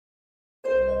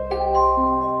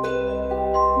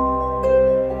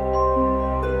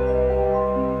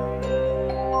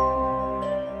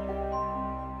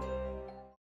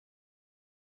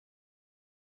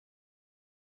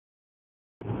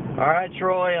Alright,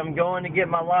 Troy, I'm going to get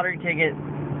my lottery ticket.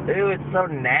 Ooh, it's so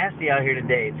nasty out here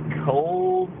today. It's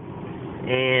cold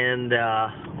and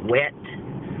wet,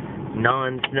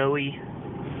 non-snowy.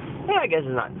 Yeah, I guess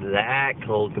it's not that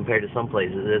cold compared to some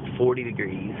places. It's 40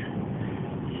 degrees.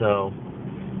 So,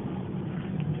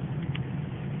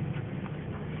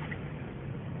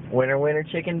 winter, winter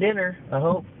chicken dinner, I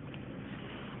hope.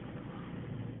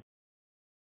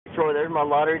 Troy, there's my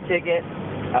lottery ticket.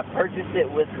 I purchased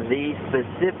it with the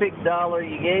specific dollar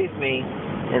you gave me,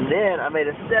 and then I made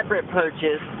a separate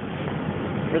purchase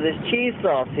for this cheese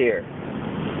sauce here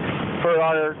for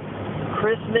our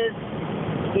Christmas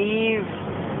Eve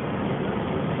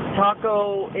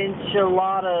taco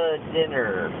enchilada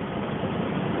dinner.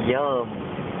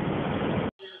 Yum.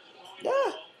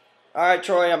 Yeah. All right,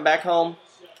 Troy, I'm back home.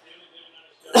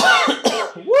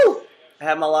 Woo! I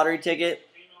have my lottery ticket.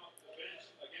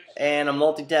 And I'm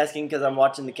multitasking because I'm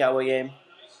watching the Cowboy game.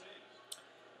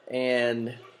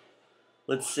 And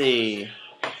let's see.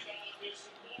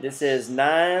 This is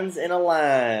nines in a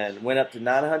line. Went up to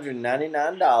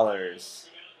 $999.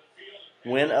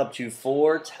 Went up to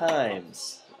 4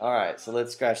 times. Alright, so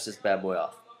let's scratch this bad boy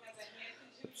off.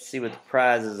 Let's see what the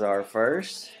prizes are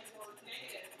first.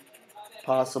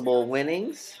 Possible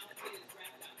winnings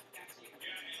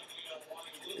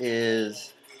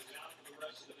is...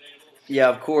 Yeah,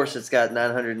 of course it's got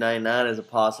 999 as a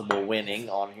possible winning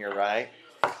on here, right?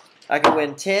 I can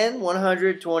win 10,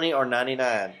 100, 20, or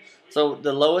 99. So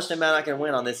the lowest amount I can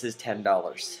win on this is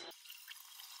 $10.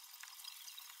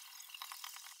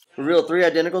 Reveal 3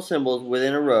 identical symbols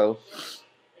within a row.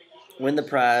 Win the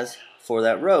prize for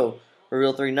that row.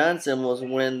 Reveal 3 non-symbols,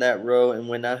 win that row, and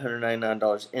win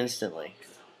 $999 instantly.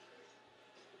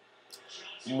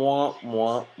 Mwah,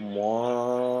 mwah,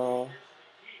 mwah.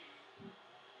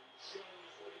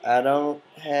 I don't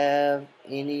have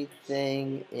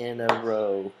anything in a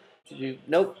row.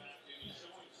 Nope.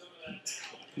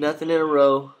 Nothing in a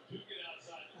row.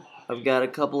 I've got a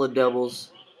couple of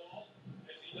doubles.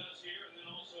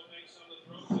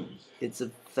 It's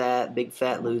a big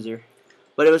fat loser.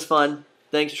 But it was fun.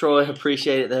 Thanks, Troy.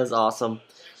 Appreciate it. That was awesome.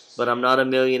 But I'm not a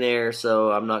millionaire,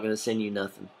 so I'm not going to send you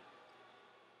nothing.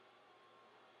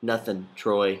 Nothing,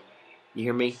 Troy. You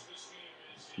hear me?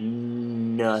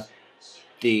 Nothing.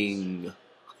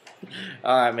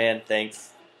 Alright, man. Thanks.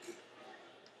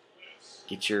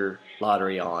 Get your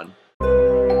lottery on.